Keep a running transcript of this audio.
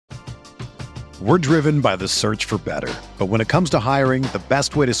We're driven by the search for better. But when it comes to hiring, the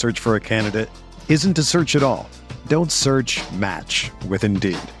best way to search for a candidate isn't to search at all. Don't search, match with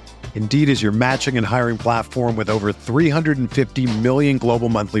Indeed. Indeed is your matching and hiring platform with over 350 million global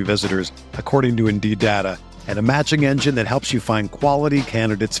monthly visitors, according to Indeed data, and a matching engine that helps you find quality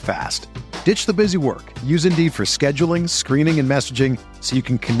candidates fast. Ditch the busy work. Use Indeed for scheduling, screening, and messaging so you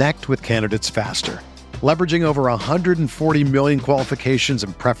can connect with candidates faster. Leveraging over 140 million qualifications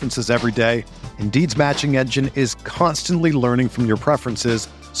and preferences every day, Indeed's matching engine is constantly learning from your preferences,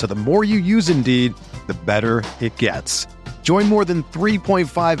 so the more you use Indeed, the better it gets. Join more than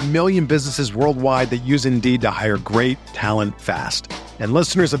 3.5 million businesses worldwide that use Indeed to hire great talent fast. And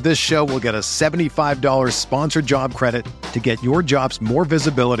listeners of this show will get a $75 sponsored job credit to get your jobs more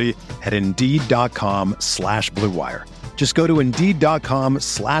visibility at Indeed.com/Blue Wire. Just go to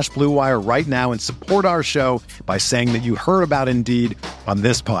Indeed.com/Blue Wire right now and support our show by saying that you heard about Indeed on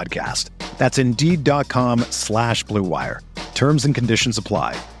this podcast. That's Indeed.com/Blue Wire. Terms and conditions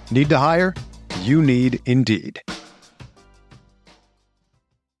apply. Need to hire? You need Indeed.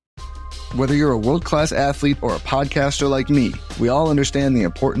 Whether you're a world-class athlete or a podcaster like me, we all understand the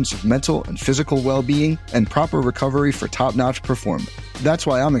importance of mental and physical well-being and proper recovery for top-notch performance. That's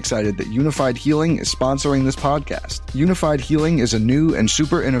why I'm excited that Unified Healing is sponsoring this podcast. Unified Healing is a new and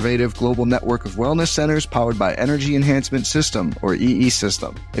super innovative global network of wellness centers powered by Energy Enhancement System, or EE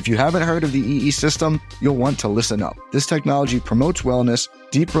System. If you haven't heard of the EE System, you'll want to listen up. This technology promotes wellness,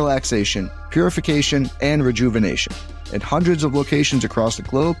 deep relaxation, purification, and rejuvenation. At hundreds of locations across the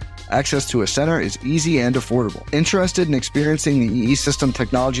globe, access to a center is easy and affordable. Interested in experiencing the EE System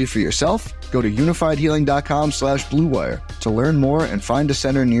technology for yourself? Go to unifiedhealing.com/Blue Wire to learn more and find a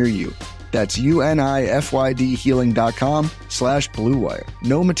center near you. That's UNIFYDhealing.com/Blue Wire.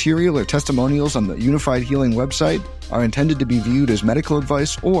 No material or testimonials on the Unified Healing website are intended to be viewed as medical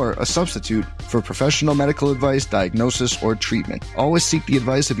advice or a substitute for professional medical advice, diagnosis, or treatment. Always seek the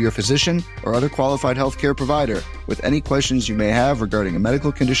advice of your physician or other qualified healthcare provider with any questions you may have regarding a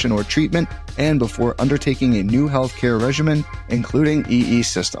medical condition or treatment and before undertaking a new healthcare regimen, including EE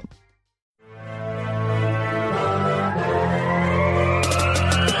System.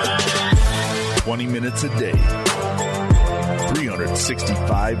 Minutes a day,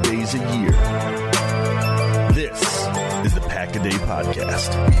 365 days a year. This is the Pack-A-Day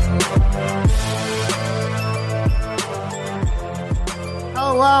Podcast.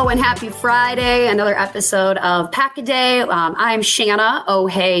 Hello and happy Friday. Another episode of Pack-A-Day. I'm Shanna. Oh,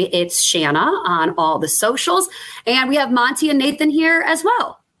 hey, it's Shanna on all the socials. And we have Monty and Nathan here as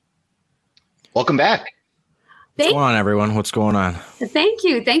well. Welcome back. What's going on, everyone? What's going on? Thank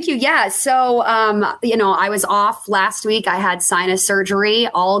you. Yeah. So, I was off last week. I had sinus surgery.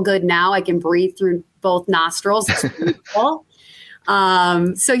 All good now. I can breathe through both nostrils. It's beautiful.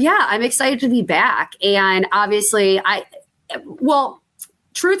 I'm excited to be back. And obviously,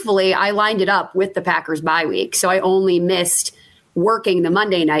 truthfully, I lined it up with the Packers bye week. So I only missed working the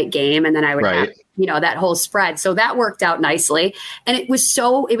Monday night game, and then I would have that whole spread. So that worked out nicely. And it was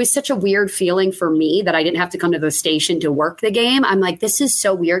such a weird feeling for me that I didn't have to come to the station to work the game. I'm like, this is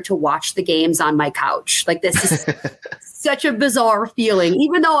so weird to watch the games on my couch. Like, this is such a bizarre feeling,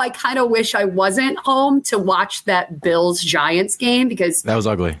 even though I kind of wish I wasn't home to watch that Bills Giants game because that was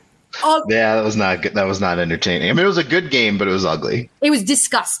ugly. Yeah, that was not good. That was not entertaining. I mean, it was a good game, but it was ugly. It was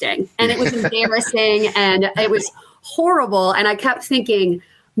disgusting and it was embarrassing and it was horrible. And I kept thinking,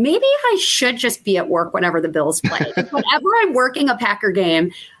 maybe I should just be at work whenever the Bills play. Whenever I'm working a Packer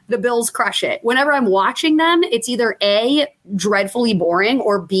game, the Bills crush it. Whenever I'm watching them, it's either A, dreadfully boring,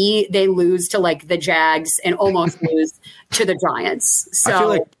 or B, they lose to like the Jags and almost lose to the Giants. So I feel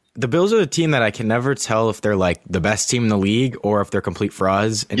like the Bills are the team that I can never tell if they're like the best team in the league or if they're complete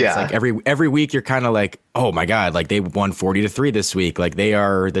frauds. And it's like every week you're kind of like, oh my God, like they won 40-3 this week. Like they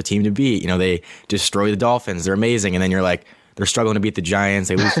are the team to beat. They destroy the Dolphins. They're amazing. And then you're like, they're struggling to beat the Giants.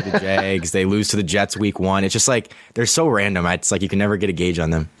 They lose to the Jags. They lose to the Jets week 1. It's just like they're so random. It's like you can never get a gauge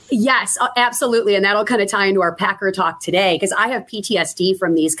on them. Yes, absolutely. And that'll kind of tie into our Packer talk today because I have PTSD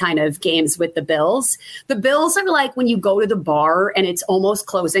from these kind of games with the Bills. The Bills are like when you go to the bar and it's almost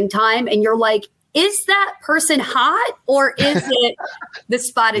closing time and you're like, is that person hot or is it the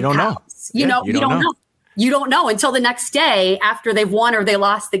spotted cows? You don't know. You don't know until the next day after they've won or they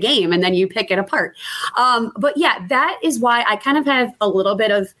lost the game, and then you pick it apart. But yeah, that is why I kind of have a little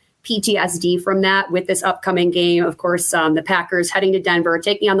bit of PTSD from that with this upcoming game. Of course, the Packers heading to Denver,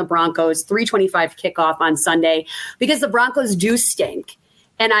 taking on the Broncos, 3:25 kickoff on Sunday, because the Broncos do stink.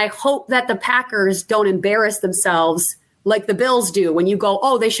 And I hope that the Packers don't embarrass themselves like the Bills do when you go,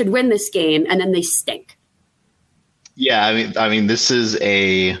 oh, they should win this game, and then they stink. Yeah, I mean, this is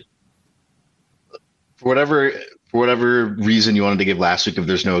for whatever reason you wanted to give last week, if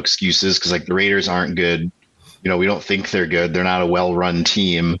there's no excuses, because like the Raiders aren't good. We don't think they're good. They're not a well-run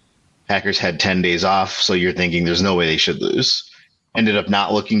team. Packers had 10 days off, so you're thinking there's no way they should lose. Ended up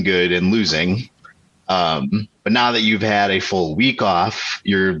not looking good and losing. But now that you've had a full week off,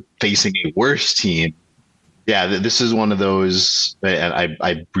 you're facing a worse team. Yeah, this is one of those, and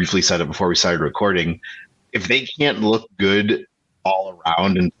I briefly said it before we started recording. If they can't look good all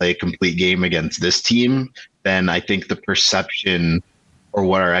around and play a complete game against this team, then I think the perception or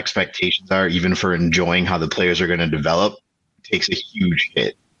what our expectations are, even for enjoying how the players are going to develop, takes a huge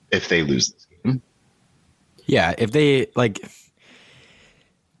hit if they lose this game. Yeah, if they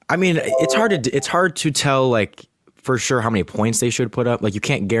it's hard to tell like for sure how many points they should put up. Like you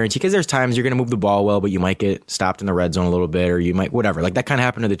can't guarantee, because there's times you're going to move the ball well, but you might get stopped in the red zone a little bit, or you might whatever. Like that kind of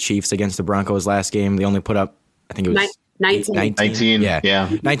happened to the Chiefs against the Broncos last game. They only put up, I think it was 19. Yeah,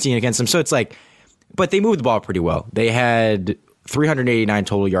 19 against them. So it's like, but they moved the ball pretty well. They had 389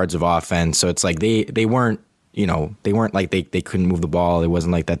 total yards of offense. So it's like they weren't like they couldn't move the ball. It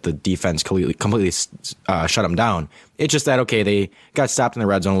wasn't like that the defense completely shut them down. It's just that, okay, they got stopped in the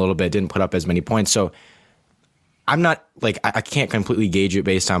red zone a little bit, didn't put up as many points. So I'm not like, I can't completely gauge it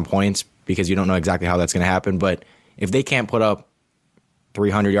based on points because you don't know exactly how that's going to happen. But if they can't put up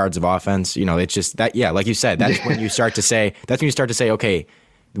 300 yards of offense, it's just that, yeah, like you said, that's when you start to say, okay,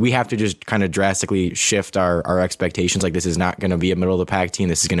 we have to just kind of drastically shift our expectations. Like this is not going to be a middle of the pack team.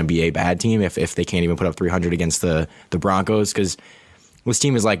 This is going to be a bad team if they can't even put up 300 against the Broncos, because this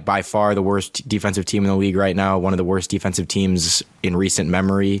team is like by far the worst defensive team in the league right now. One of the worst defensive teams in recent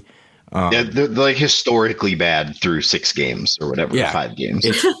memory. They're like historically bad through 6 games or whatever, 5 games.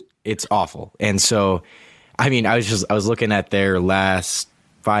 It's awful. And so, I mean, I was looking at their last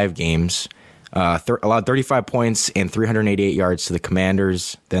 5 games. Allowed 35 points and 388 yards to the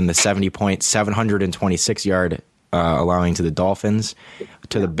Commanders. Then the 726 yard allowing to the Dolphins.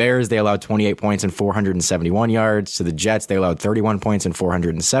 To the Bears, they allowed 28 points and 471 yards. To the Jets, they allowed 31 points and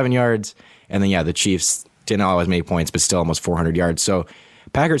 407 yards. And then, the Chiefs didn't allow as many points, but still almost 400 yards. So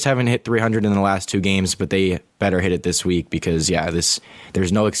Packers haven't hit 300 in the last 2 games, but they better hit it this week because,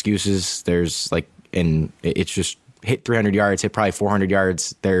 there's no excuses. It's just hit 300 yards, hit probably 400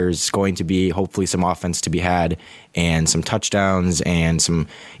 yards. There's going to be hopefully some offense to be had and some touchdowns and some,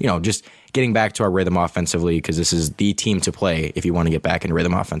 just getting back to our rhythm offensively, because this is the team to play if you want to get back into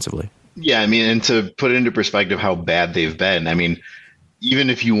rhythm offensively. Yeah, I mean, and to put it into perspective how bad they've been, I mean, even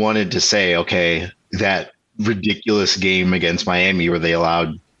if you wanted to say, okay, that ridiculous game against Miami where they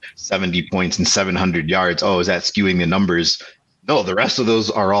allowed 70 points and 700 yards, is that skewing the numbers? No, the rest of those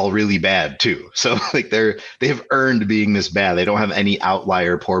are all really bad too. So like they've earned being this bad. They don't have any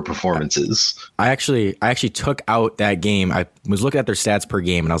outlier poor performances. I actually took out that game. I was looking at their stats per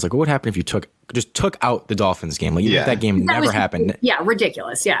game and I was like, what would happen if you took out the Dolphins game? Like, if that game never happened. Yeah,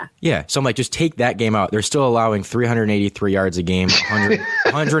 ridiculous. Yeah. Yeah. So I'm like, just take that game out. They're still allowing 383 yards a game,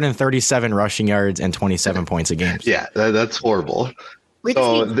 137 rushing yards, and 27 points a game. Yeah, that's horrible. We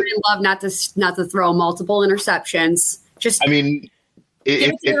just need to love not to throw multiple interceptions. Just, I mean,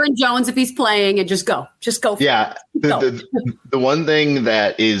 give Aaron Jones if he's playing, and just go. Yeah. The one thing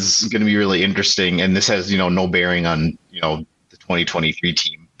that is going to be really interesting, and this has, no bearing on, the 2023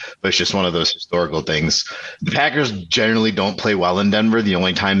 team, but it's just one of those historical things. The Packers generally don't play well in Denver. The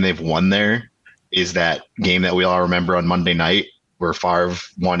only time they've won there is that game that we all remember on Monday night where Favre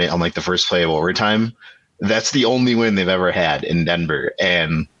won it on like the first play of overtime. That's the only win they've ever had in Denver.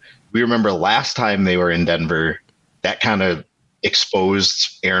 And we remember last time they were in Denver, that kind of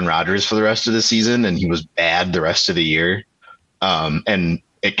exposed Aaron Rodgers for the rest of the season, and he was bad the rest of the year. And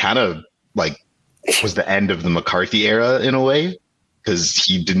it kind of like was the end of the McCarthy era in a way, because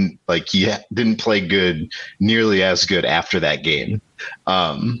he didn't play good, nearly as good after that game.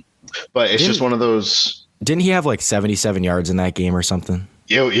 But it's just one of those. Didn't he have like 77 yards in that game or something?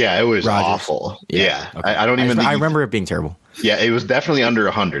 It was Rodgers. Awful. Yeah. Okay. I don't even. I remember it being terrible. Yeah, it was definitely under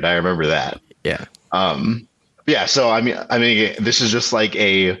 100. I remember that. Yeah. Yeah. So I mean, this is just like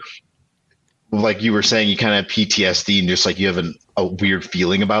like you were saying, you kind of have PTSD and just like you have a weird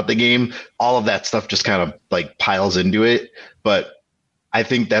feeling about the game. All of that stuff just kind of like piles into it. But I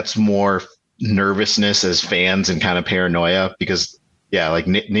think that's more nervousness as fans and kind of paranoia because, like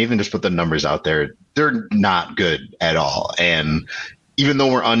Nathan just put the numbers out there. They're not good at all. And even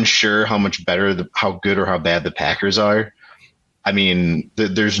though we're unsure how much better, how good or how bad the Packers are, I mean,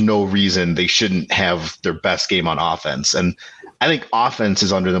 there's no reason they shouldn't have their best game on offense. And I think offense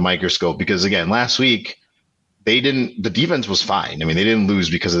is under the microscope because, again, last week, the defense was fine. I mean, they didn't lose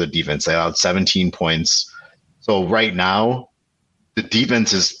because of the defense. They allowed 17 points. So right now, the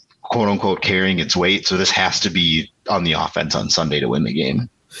defense is quote unquote carrying its weight. So this has to be on the offense on Sunday to win the game.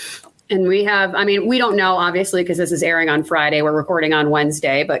 And we don't know, obviously, because this is airing on Friday. We're recording on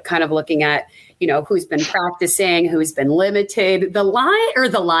Wednesday, but kind of looking at, who's been practicing, who's been limited. The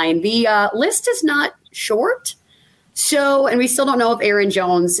list is not short. So, and we still don't know if Aaron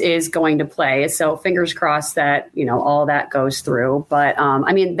Jones is going to play. So fingers crossed that, all that goes through. But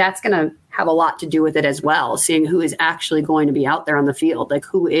that's going to have a lot to do with it as well, seeing who is actually going to be out there on the field, like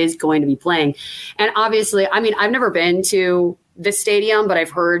who is going to be playing. And obviously, I've never been to this stadium, but I've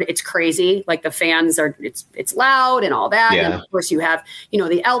heard it's crazy. Like the fans it's loud and all that. Yeah. And of course you have,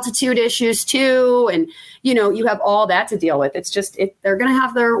 the altitude issues too. And, you have all that to deal with. It's just, they're going to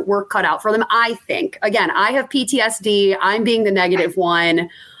have their work cut out for them. I think, again, I have PTSD. I'm being the negative one.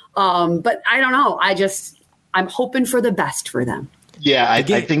 But I don't know. I'm hoping for the best for them. Yeah. I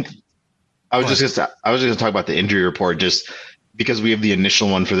think I was just going to talk about the injury report just because we have the initial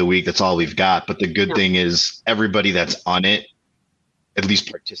one for the week. That's all we've got. But the good thing is everybody that's on it at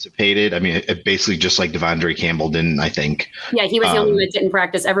least participated. It basically just like Devondre Campbell didn't, I think. Yeah, he was the only one that didn't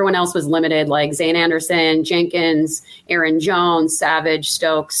practice. Everyone else was limited, like Zane Anderson, Jenkins, Aaron Jones, Savage,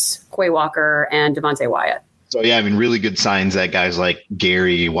 Stokes, Quay Walker, and Devontae Wyatt. So, yeah, really good signs that guys like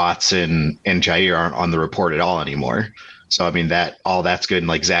Gary, Watson, and Jair aren't on the report at all anymore. So, that's good. And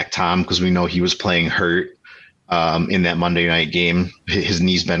like Zach Tom, because we know he was playing hurt in that Monday night game. His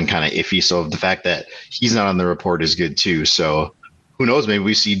knee's been kind of iffy. So the fact that he's not on the report is good too. So who knows? Maybe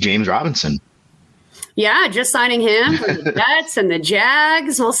we see James Robinson. Yeah, just signing him for the Jets and the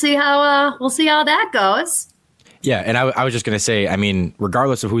Jags. We'll see how that goes. Yeah, and I was just going to say,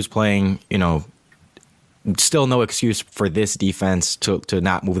 regardless of who's playing, still no excuse for this defense to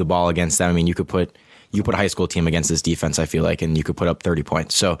not move the ball against them. You could put a high school team against this defense, I feel like, and you could put up 30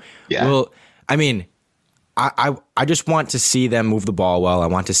 points. So, yeah. I just want to see them move the ball well. I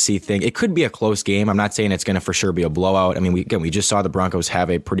want to see things. It could be a close game. I'm not saying it's going to for sure be a blowout. We just saw the Broncos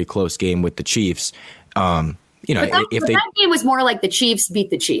have a pretty close game with the Chiefs. That game was more like the Chiefs beat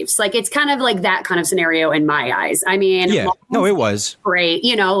the Chiefs. Like it's kind of like that kind of scenario in my eyes. It was great.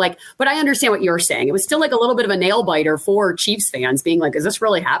 But I understand what you're saying. It was still like a little bit of a nail biter for Chiefs fans being like, is this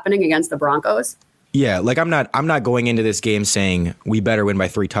really happening against the Broncos? Yeah, like I'm not going into this game saying we better win by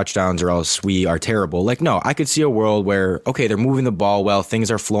 3 touchdowns or else we are terrible. Like, no, I could see a world where, okay, they're moving the ball well, things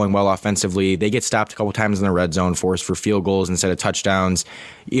are flowing well offensively. They get stopped a couple times in the red zone, forced for field goals instead of touchdowns.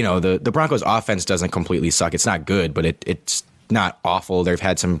 The Broncos offense doesn't completely suck. It's not good, but it's not awful. They've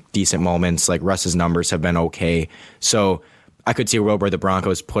had some decent moments. Like Russ's numbers have been okay. So I could see a world where the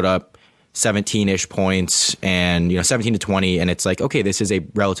Broncos put up 17-ish points and 17 to 20, and it's like, okay, this is a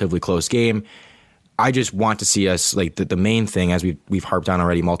relatively close game. I just want to see us, like the main thing, as we've harped on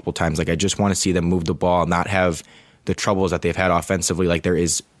already multiple times, like I just want to see them move the ball, not have the troubles that they've had offensively. Like there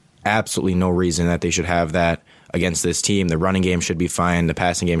is absolutely no reason that they should have that against this team. The running game should be fine. The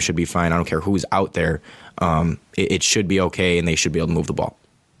passing game should be fine. I don't care who's out there. It should be okay, and they should be able to move the ball.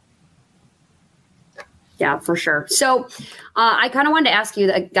 Yeah, for sure. So I kind of wanted to ask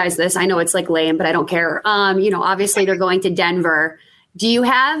you guys this. I know it's like lame, but I don't care. Obviously they're going to Denver. Do you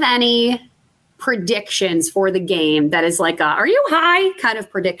have any predictions for the game that is like are you high kind of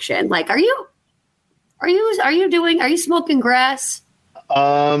prediction? Like, are you smoking grass?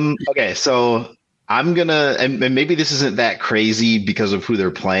 Okay, so I'm gonna, and maybe this isn't that crazy because of who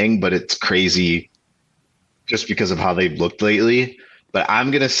they're playing, but it's crazy just because of how they've looked lately. But I'm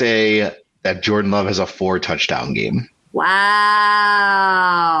gonna say that Jordan Love has a 4 touchdown game. Wow.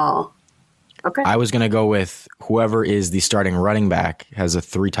 Okay. I was gonna go with whoever is the starting running back has a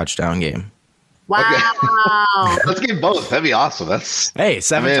 3 touchdown game. Wow. Okay. Let's get both. That'd be awesome. 7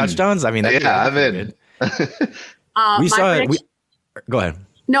 touchdowns. I'm in. We saw it. Go ahead.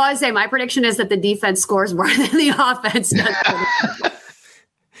 No, I was saying my prediction is that the defense scores more than the offense does.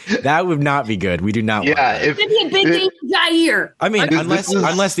 That would not be good. We do not. Yeah, it's gonna be a big game Jair.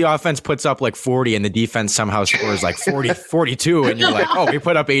 Unless the offense puts up like 40 and the defense somehow scores like 40, 42, and you're like, oh, we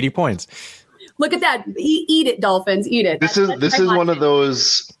put up 80 points. Look at that! Eat it, Dolphins! Eat it. This is one of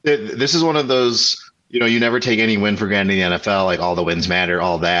those. This is one of those. You never take any win for granted in the NFL. Like all the wins matter,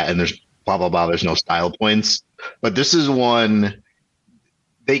 all that, and there's blah blah blah. There's no style points, but this is one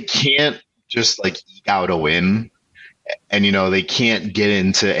they can't just like eke out a win, and they can't get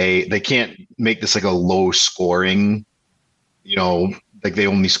into they can't make this like a low scoring. Like they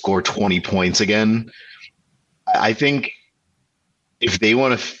only score 20 points again. I think. If they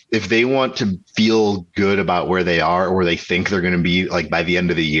want to feel good about where they are or where they think they're going to be like by the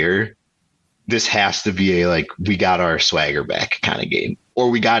end of the year, this has to be a like we got our swagger back kind of game, or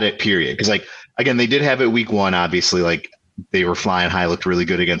we got it period. Because like again, they did have it week 1, obviously, like they were flying high, looked really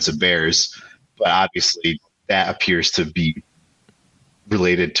good against the Bears. But obviously that appears to be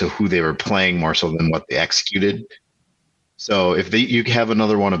related to who they were playing more so than what they executed. So if you have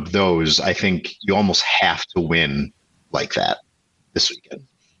another one of those, I think you almost have to win like that this weekend.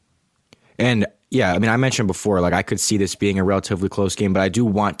 And yeah, I mean, I mentioned before, like I could see this being a relatively close game, but I do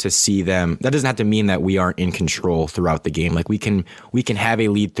want to see them. That doesn't have to mean that we aren't in control throughout the game. Like we can have a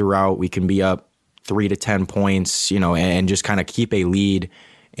lead throughout. We can be up 3 to 10 points, and just kind of keep a lead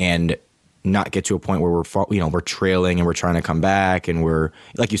and not get to a point where we're trailing and we're trying to come back and we're,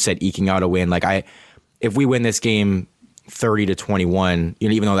 like you said, eking out a win. Like if we win this game 30-21,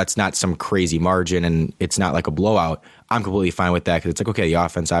 even though that's not some crazy margin and it's not like a blowout, I'm completely fine with that because it's like, okay, the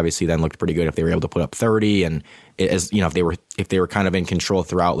offense obviously then looked pretty good if they were able to put up 30, and if they were kind of in control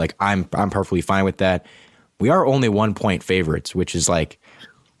throughout, like I'm perfectly fine with that. We are only 1 point favorites, which is like,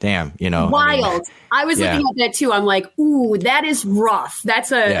 damn, wild. I was looking at that too. I'm like, ooh, that is rough.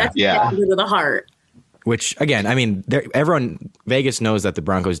 That's a dagger to the heart. Which again, I mean, Vegas knows that the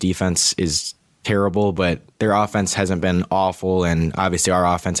Broncos defense is terrible, but their offense hasn't been awful, and obviously our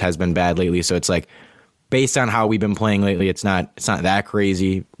offense has been bad lately. So it's like, based on how we've been playing lately, it's not that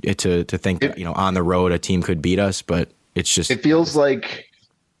crazy to think that on the road a team could beat us, but it's just it feels like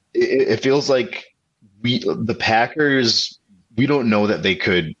the Packers, we don't know that they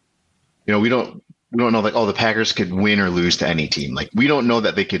could, we don't know like, oh, the Packers could win or lose to any team. Like we don't know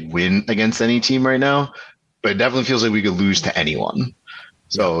that they could win against any team right now, but it definitely feels like we could lose to anyone.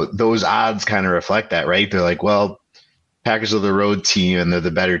 So those odds kind of reflect that, right? They're like, well, Packers are the road team and they're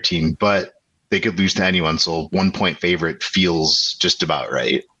the better team, but they could lose to anyone. So 1 point favorite feels just about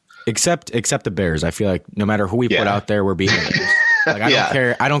right. Except the Bears. I feel like no matter who we put out there, we're beating them. Like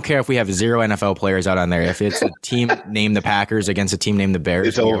I don't care if we have 0 NFL players out on there. If it's a team named the Packers against a team named the Bears,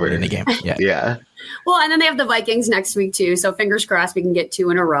 it's over in the game. Yeah. Well, and then they have the Vikings next week too. So fingers crossed we can get 2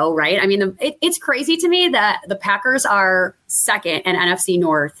 in a row, right? I mean, it's crazy to me that the Packers are second in NFC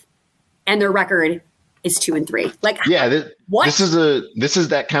North, and their record is 2-3. Like, what? This is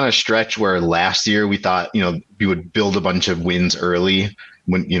that kind of stretch where last year we thought we would build a bunch of wins early.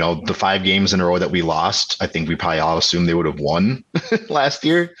 When the 5 games in a row that we lost, I think we probably all assumed they would have won last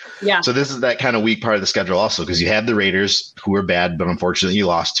year. Yeah. So this is that kind of weak part of the schedule also, because you had the Raiders, who are bad, but unfortunately you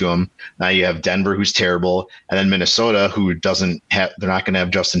lost to them. Now you have Denver, who's terrible, and then Minnesota, who they're not going to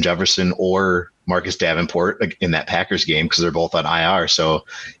have Justin Jefferson or Marcus Davenport in that Packers game because they're both on IR. So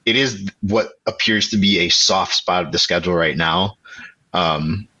it is what appears to be a soft spot of the schedule right now.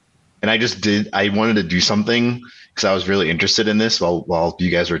 And I wanted to do something because I was really interested in this while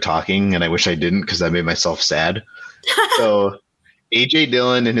you guys were talking, and I wish I didn't because that made myself sad. So A.J.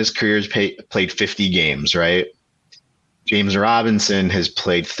 Dillon in his career has played 50 games, right? James Robinson has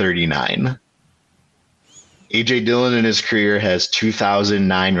played 39. A.J. Dillon in his career has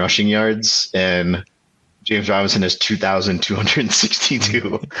 2,009 rushing yards, and James Robinson has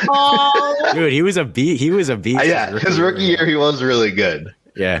 2,262. Oh, dude, he was a beast. Yeah, his rookie year he was really good.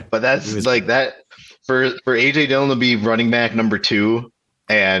 Yeah, but that's like that for A.J. Dillon to be running back number 2,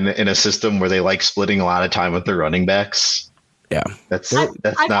 and in a system where they like splitting a lot of time with their running backs. Yeah, that's not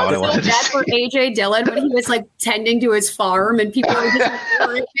what I wanted to bad see. for A.J. Dillon when he was like tending to his farm and people were just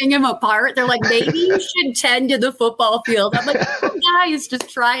ripping him apart. They're like, maybe you should tend to the football field. I'm like, some guy is just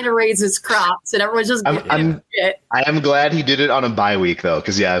trying to raise his crops, and everyone's just I am glad he did it on a bye week though,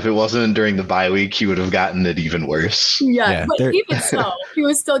 because if it wasn't during the bye week, he would have gotten it even worse. Yeah, but even so, he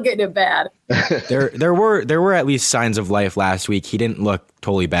was still getting it bad. There were at least signs of life last week. He didn't look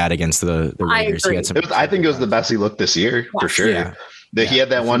totally bad against the Raiders. I think it was the best he looked this year for sure. Yeah. He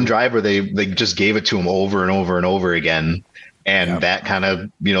had that one drive where they just gave it to him over and over and over again, and that kind of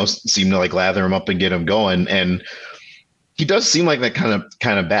seemed to like lather him up and get him going. And he does seem like that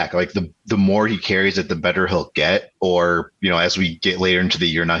kind of back. Like the more he carries it, the better he'll get. Or as we get later into the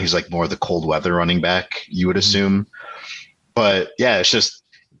year now, he's like more of the cold weather running back, you would assume. But yeah, it's just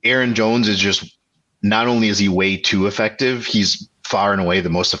Aaron Jones is just, not only is he way too effective, he's far and away the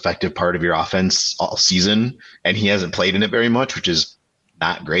most effective part of your offense all season, and he hasn't played in it very much, which is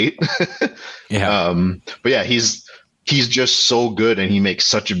not great. But yeah, he's just so good, and he makes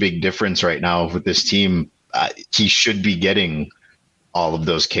such a big difference right now with this team. He should be getting all of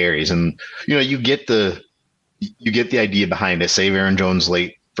those carries, and you get the idea behind it. Save Aaron Jones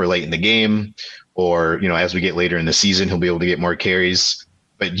late in the game, or as we get later in the season, he'll be able to get more carries.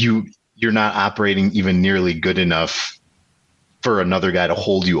 But you're not operating even nearly good enough for another guy to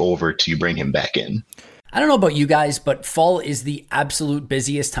hold you over till you bring him back in. I don't know about you guys, but fall is the absolute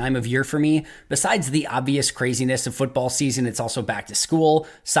busiest time of year for me. Besides the obvious craziness of football season, it's also back to school,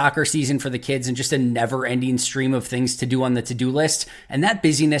 soccer season for the kids, and just a never-ending stream of things to do on the to-do list. And that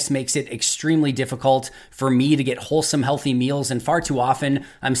busyness makes it extremely difficult for me to get wholesome, healthy meals, and far too often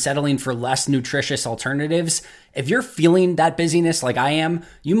I'm settling for less nutritious alternatives. If you're feeling that busyness like I am,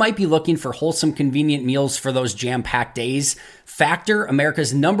 you might be looking for wholesome, convenient meals for those jam-packed days. Factor,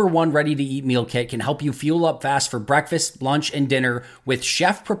 America's #1 ready-to-eat meal kit, can help you fuel up fast for breakfast, lunch, and dinner with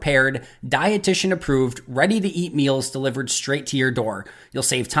chef-prepared, dietitian-approved, ready-to-eat meals delivered straight to your door. You'll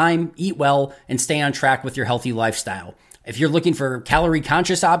save time, eat well, and stay on track with your healthy lifestyle. If you're looking for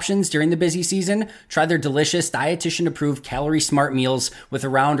calorie-conscious options during the busy season, try their delicious dietitian-approved calorie-smart meals with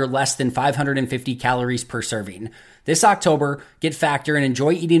around or less than 550 calories per serving. This October, get Factor and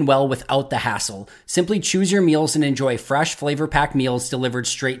enjoy eating well without the hassle. Simply choose your meals and enjoy fresh, flavor-packed meals delivered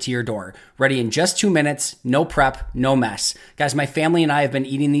straight to your door. Ready in just 2 minutes, no prep, no mess. Guys, my family and I have been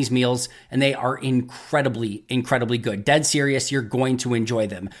eating these meals, and they are incredibly, incredibly good. Dead serious, you're going to enjoy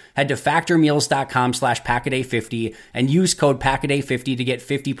them. Head to factormeals.com/Packaday50 and use code Packaday50 to get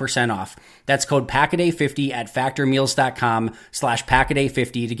 50% off. That's code Packaday50 at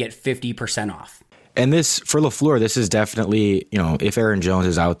factormeals.com/Packaday50 to get 50% off. And this, for LaFleur, this is definitely, if Aaron Jones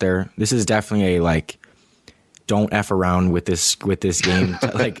is out there, this is definitely a, don't F around with this game.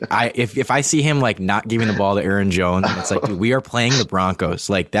 If I see him, not giving the ball to Aaron Jones, it's like, dude, we are playing the Broncos.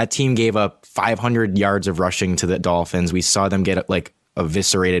 That team gave up 500 yards of rushing to the Dolphins. We saw them get,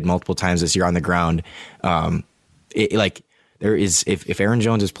 eviscerated multiple times this year on the ground. If Aaron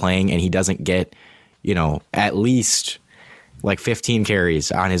Jones is playing and he doesn't get, at least, 15 carries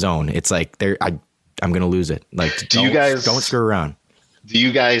on his own, it's like, I'm going to lose it. Don't screw around. Do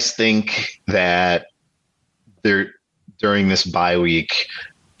you guys think that during this bye week,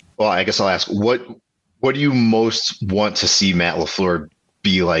 well, I guess I'll ask, what do you most want to see Matt LaFleur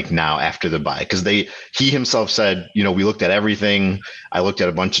be like now after the bye? Because he himself said, we looked at everything. I looked at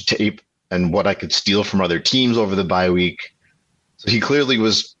a bunch of tape and what I could steal from other teams over the bye week. So he clearly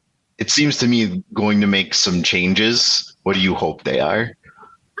was, it seems to me, going to make some changes. What do you hope they are?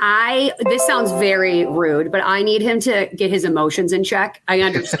 This sounds very rude, but I need him to get his emotions in check. I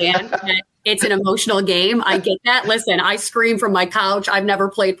understand that it's an emotional game. I get that. Listen, I scream from my couch. I've never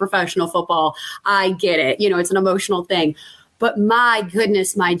played professional football. I get it. It's an emotional thing. But my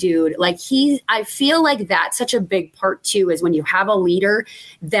goodness, my dude, I feel like that's such a big part too, is when you have a leader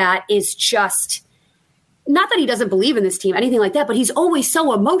that is just, not that he doesn't believe in this team, anything like that, but he's always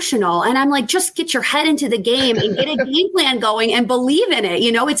so emotional. And I'm like, just get your head into the game and get a game plan going and believe in it.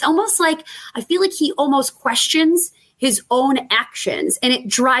 It's almost like, I feel like he almost questions his own actions, and it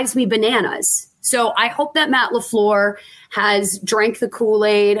drives me bananas. So I hope that Matt LaFleur has drank the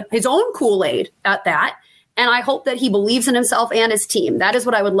Kool-Aid, his own Kool-Aid at that. And I hope that he believes in himself and his team. That is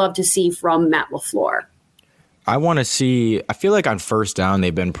what I would love to see from Matt LaFleur. I feel like on first down,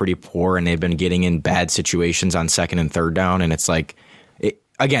 they've been pretty poor and they've been getting in bad situations on second and third down. And it's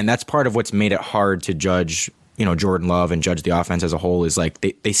again, that's part of what's made it hard to judge, Jordan Love and judge the offense as a whole, is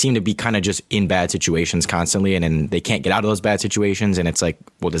they seem to be kind of just in bad situations constantly, and then they can't get out of those bad situations. And it's like,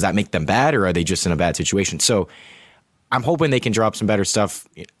 well, does that make them bad, or are they just in a bad situation? So I'm hoping they can drop some better stuff.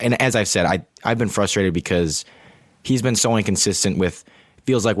 And as I've said, I've been frustrated because he's been so inconsistent with,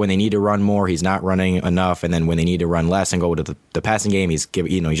 feels like when they need to run more, he's not running enough. And then when they need to run less and go to the passing game, he's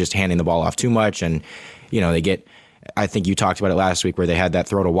just handing the ball off too much. And, they get, I think you talked about it last week where they had that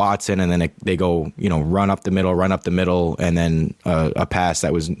throw to Watson and then they go, run up the middle. And then a pass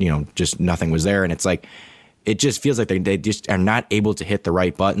that was, just nothing was there. And it's like, it just feels like they just are not able to hit the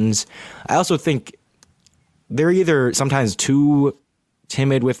right buttons. I also think they're either sometimes too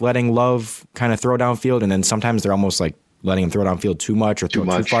timid with letting Love kind of throw downfield, and then sometimes they're almost like letting him throw downfield too much or too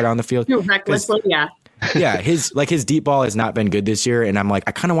far down the field. Too recklessly, yeah. Yeah, his deep ball has not been good this year, and I'm like,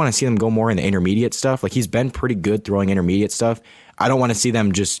 I kind of want to see them go more in the intermediate stuff. He's been pretty good throwing intermediate stuff. I don't want to see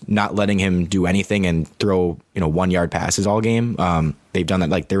them just not letting him do anything and throw 1 yard passes all game. They've done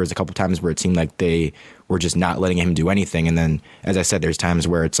that. There was a couple times where it seemed like they were just not letting him do anything, and then, as I said, there's times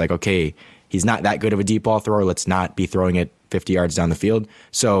where it's like, okay, he's not that good of a deep ball thrower. Let's not be throwing it 50 yards down the field.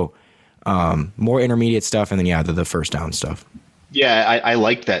 So more intermediate stuff, and then the first down stuff. Yeah, I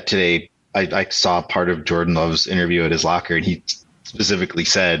liked that today. I saw part of Jordan Love's interview at his locker, and he specifically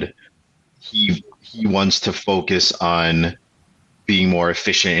said he wants to focus on being more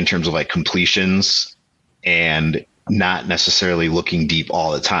efficient in terms of completions and not necessarily looking deep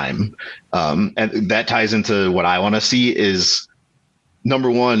all the time. And that ties into what I want to see is, number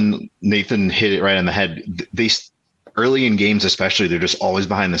one, Nathan hit it right on the head. early in games, especially, they're just always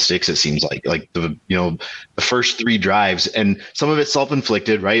behind the sticks. It seems like the first 3 drives, and some of it's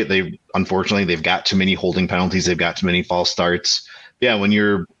self-inflicted, right? Unfortunately they've got too many holding penalties. They've got too many false starts. Yeah. When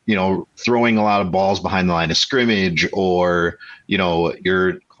you're, throwing a lot of balls behind the line of scrimmage, or,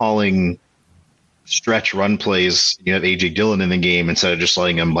 you're calling stretch run plays, you have AJ Dillon in the game instead of just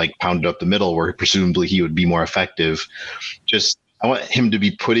letting him like pound it up the middle where presumably he would be more effective. I want him to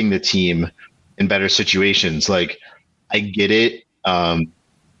be putting the team in better situations. Like, I get it.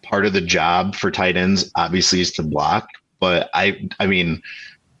 Part of the job for tight ends obviously is to block, but I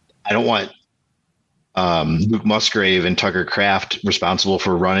don't want Luke Musgrave and Tucker Kraft responsible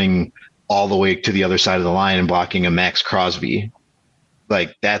for running all the way to the other side of the line and blocking a Max Crosby.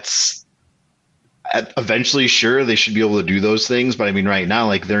 Like, that's eventually, sure, they should be able to do those things, but right now,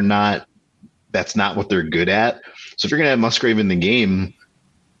 like, that's not what they're good at. So if you're going to have Musgrave in the game,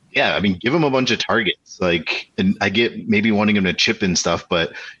 yeah, give him a bunch of targets. Like, and I get maybe wanting him to chip and stuff,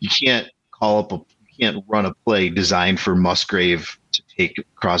 but you can't you can't run a play designed for Musgrave to take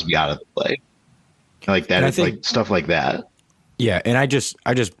Crosby out of the play. Like that, it's like stuff like that. Yeah, and I just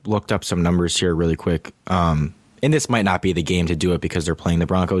looked up some numbers here really quick. And this might not be the game to do it because they're playing the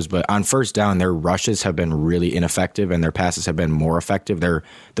Broncos, but on first down, their rushes have been really ineffective and their passes have been more effective. They're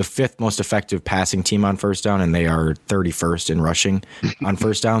the 5th most effective passing team on first down, and they are 31st in rushing on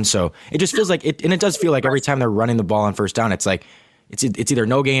first down. So it just feels like it, and it does feel like every time they're running the ball on first down, it's like it's either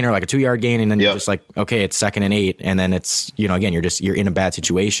no gain or like a 2-yard gain, and then you're just like, okay, it's 2nd and 8, and then it's, again, you're in a bad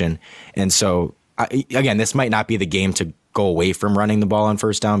situation. And so again, this might not be the game to go away from running the ball on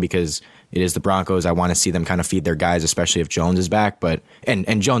first down because it is the Broncos. I want to see them kind of feed their guys, especially if Jones is back. But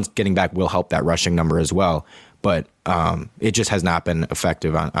and Jones getting back will help that rushing number as well. But it just has not been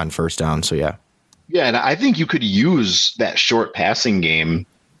effective on first down. So yeah. Yeah, and I think you could use that short passing game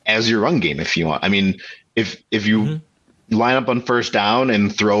as your run game if you want. If you line up on first down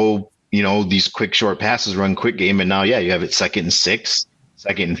and throw, these quick short passes, run quick game, and now you have it 2nd and 6,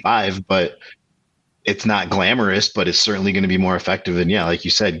 2nd and 5, but it's not glamorous, but it's certainly going to be more effective than, like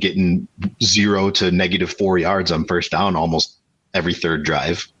you said, getting 0 to -4 yards on first down almost every third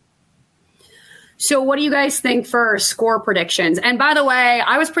drive. So what do you guys think for score predictions? And by the way,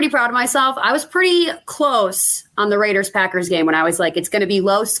 I was pretty proud of myself. I was pretty close on the Raiders-Packers game when I was like, it's going to be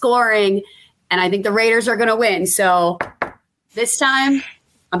low scoring, and I think the Raiders are going to win. So this time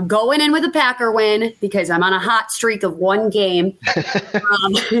I'm going in with a Packer win because I'm on a hot streak of one game.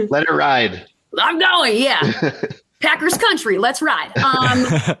 Let it ride. I'm going, yeah. Packers country, let's ride.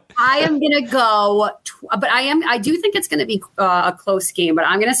 I am going to go, but I do think it's going to be a close game, but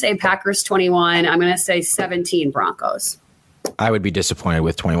I'm going to say Packers 21. I'm going to say 17 Broncos. I would be disappointed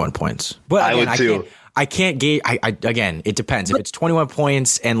with 21 points. But again, I would too. I can't gauge. Again, it depends. If it's 21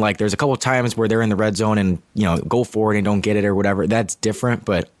 points and like there's a couple of times where they're in the red zone and, go forward and don't get it or whatever, that's different.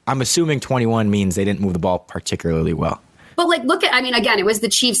 But I'm assuming 21 means they didn't move the ball particularly well. But look at, again, it was the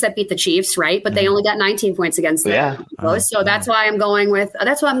Chiefs that beat the Chiefs, right? But they only got 19 points against them. So that's why I'm going with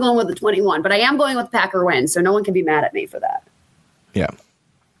the 21. But I am going with the Packer win, so no one can be mad at me for that. Yeah.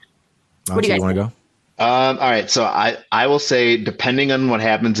 What do you guys want to go? All right. So I will say, depending on what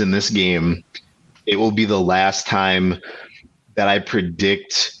happens in this game, it will be the last time that I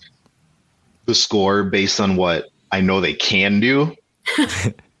predict the score based on what I know they can do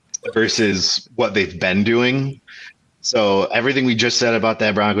versus what they've been doing. So everything we just said about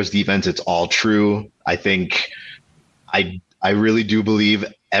that Broncos defense, it's all true. I think I really do believe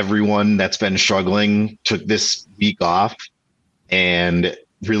everyone that's been struggling took this week off and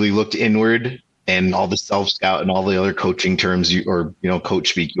really looked inward, and all the self-scout and all the other coaching terms coach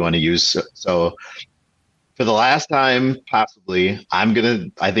speak you want to use. So for the last time, possibly, I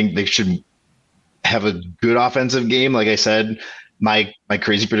think they should have a good offensive game. Like I said, my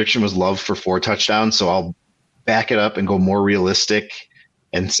crazy prediction was Love for 4 touchdowns. So I'll back it up and go more realistic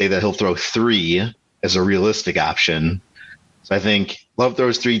and say that he'll throw 3 as a realistic option. So I think Love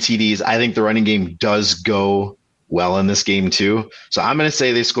throws 3 TDs. I think the running game does go well in this game too. So I'm going to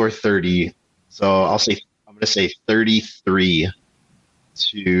say they score 30. So I'm going to say 33-20.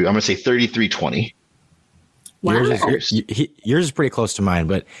 Wow. Yours is pretty close to mine,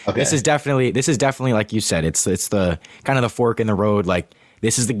 but okay. This is definitely like you said, it's the kind of the fork in the road. Like,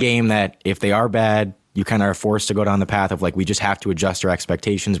 this is the game that if they are bad, you kind of are forced to go down the path of like, we just have to adjust our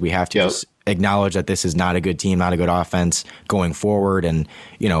expectations. We have to just acknowledge that this is not a good team, not a good offense going forward. And,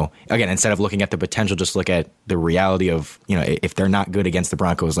 again, instead of looking at the potential, just look at the reality of, if they're not good against the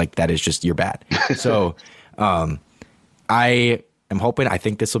Broncos, like that is just, you're bad. So I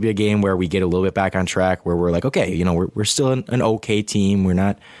think this will be a game where we get a little bit back on track, where we're like, okay, we're still an okay team. We're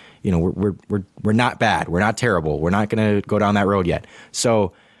not, we're not bad. We're not terrible. We're not going to go down that road yet.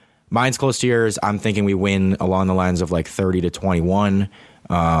 So mine's close to yours. I'm thinking we win along the lines of like 30-21,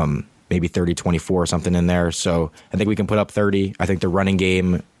 maybe 30-24 or something in there. So I think we can put up 30. I think the running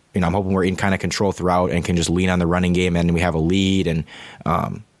game, I'm hoping we're in kind of control throughout and can just lean on the running game, and we have a lead and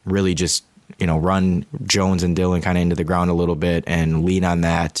really just, run Jones and Dillon kind of into the ground a little bit and lean on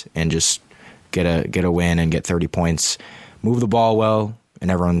that and just get a win and get 30 points, move the ball well,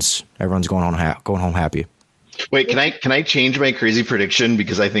 and everyone's going home happy. Wait, can I change my crazy prediction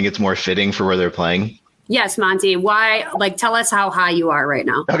because I think it's more fitting for where they're playing? Yes, Monty. Why? Tell us how high you are right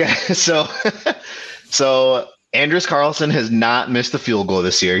now. Okay, so Andres Carlson has not missed a field goal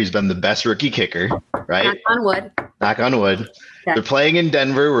this year. He's been the best rookie kicker, right? Knock on wood. Okay. They're playing in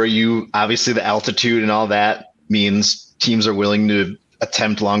Denver, where obviously the altitude and all that means teams are willing to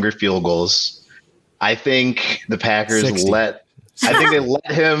attempt longer field goals. I think the Packers 60. I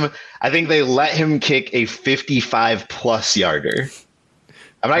think they let him kick a 55+ yarder.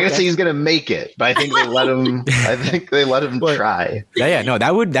 I'm not gonna say he's gonna make it, but I think they let him. Try. Yeah, no,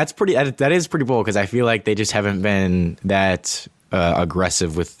 that is pretty bold because I feel like they just haven't been that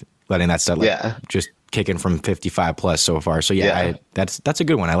aggressive with letting that stuff. Just kicking from 55+ so far. So that's a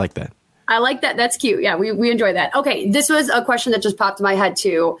good one. I like that. I like that. That's cute. Yeah, we enjoy that. Okay, this was a question that just popped in my head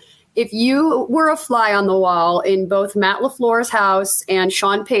too. If you were a fly on the wall in both Matt LaFleur's house and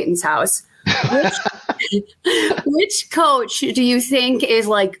Sean Payton's house, which coach do you think is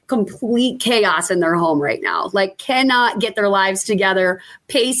complete chaos in their home right now? Cannot get their lives together,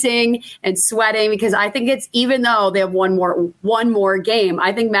 pacing and sweating, because I think it's, even though they have one more game,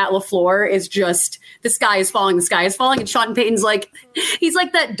 I think Matt LaFleur is just, the sky is falling, and Sean Payton's he's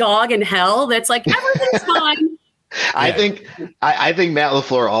like that dog in hell that's everything's fine. I think Matt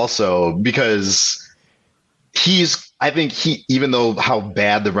LaFleur also, because even though how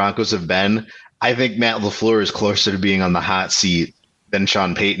bad the Broncos have been, I think Matt LaFleur is closer to being on the hot seat than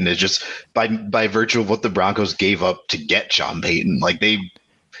Sean Payton is, just by virtue of what the Broncos gave up to get Sean Payton.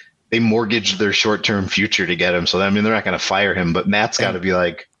 They mortgaged their short-term future to get him. So, they're not going to fire him, but Matt's got to be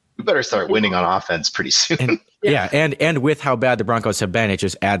we better start winning on offense pretty soon. And with how bad the Broncos have been, it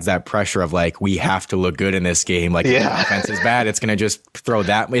just adds that pressure of we have to look good in this game. If the offense is bad, it's going to just throw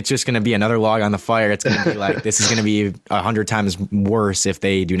that. It's just going to be another log on the fire. It's going to be this is going to be 100 times worse if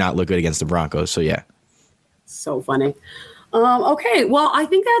they do not look good against the Broncos. So yeah. So funny. Okay, well, I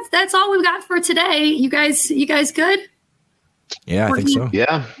think that's all we've got for today. You guys good? Yeah, I think so.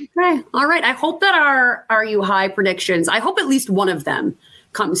 Yeah. Okay. All right. I hope that our you high predictions, I hope at least one of them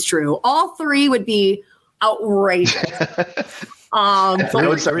comes true. All three would be outrageous. I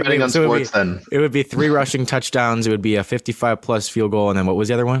would start betting on sports then. It would be 3 rushing touchdowns. It would be a 55+ field goal. And then what was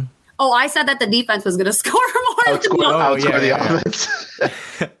the other one? Oh, I said that the defense was going to score more than the offense.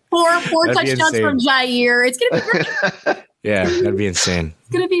 4 touchdowns from Jair. It's going to be great. Yeah, that'd be insane. It's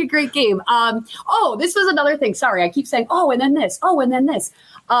going to be a great game. This was another thing. Sorry, I keep saying, and then this.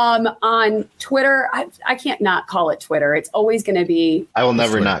 On Twitter, I can't not call it Twitter. It's always going to be. I will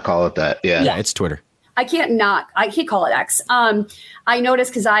never not call it that. Yeah, it's Twitter. I can't call it X. I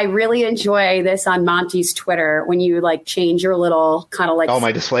noticed, because I really enjoy this on Monty's Twitter, when you change your little kind of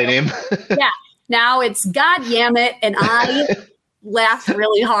my display name. Yeah. Now it's God damn it. And I laughed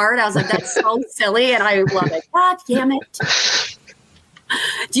really hard. I was like, that's so silly. And I love it. God damn it.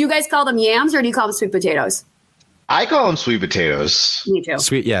 Do you guys call them yams, or do you call them sweet potatoes? I call them sweet potatoes. Me too.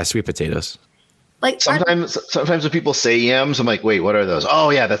 Sweet potatoes. Sometimes when people say yams, I'm like, wait, what are those?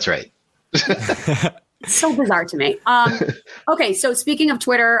 Oh yeah, that's right. It's so bizarre to me. Okay, so speaking of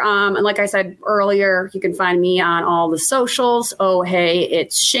Twitter, and like I said earlier, you can find me on all the socials. Oh, hey,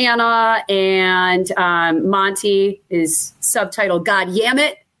 it's Shanna, and Monty is subtitled God Yam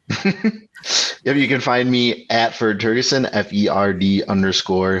It. Yep, you can find me at Ferd Turgeson,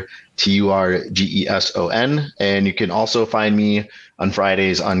 FERD_TURGESON. And you can also find me on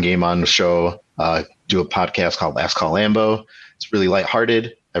Fridays on Game On the Show. Do a podcast called Last Call Lambo. It's really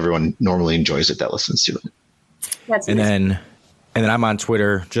lighthearted. Everyone normally enjoys it that listens to it. And then I'm on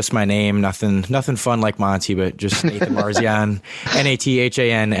Twitter, just my name, nothing fun like Monty, but just Nathan Marzion,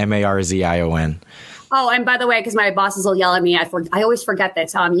 NATHANMARZION. Oh, and by the way, because my bosses will yell at me, I always forget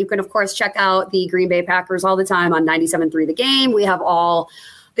this. You can, of course, check out the Green Bay Packers all the time on 97.3 The Game. We have all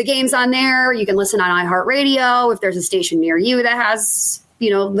the games on there. You can listen on iHeartRadio. If there's a station near you that has,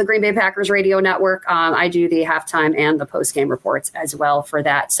 the Green Bay Packers radio network, I do the halftime and the post-game reports as well for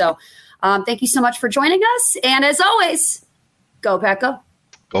that. So thank you so much for joining us. And as always, go Pack Go.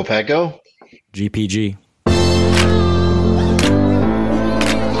 Go Pack Go. GPG.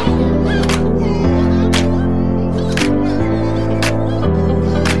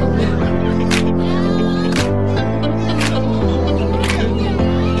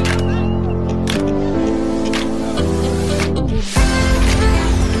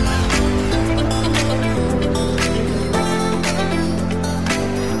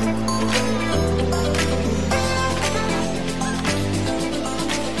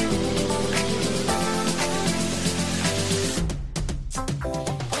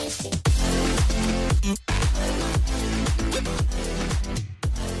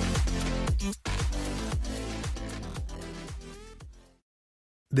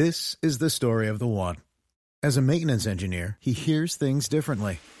 This is the story of the one. As a maintenance engineer, he hears things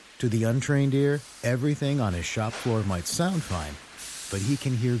differently. To the untrained ear, everything on his shop floor might sound fine, but he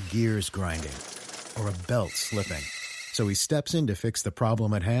can hear gears grinding or a belt slipping. So he steps in to fix the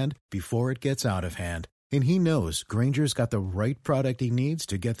problem at hand before it gets out of hand. And he knows Grainger's got the right product he needs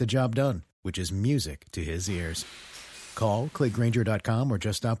to get the job done, which is music to his ears. Call, click Grainger.com, or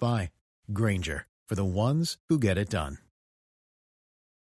just stop by. Grainger, for the ones who get it done.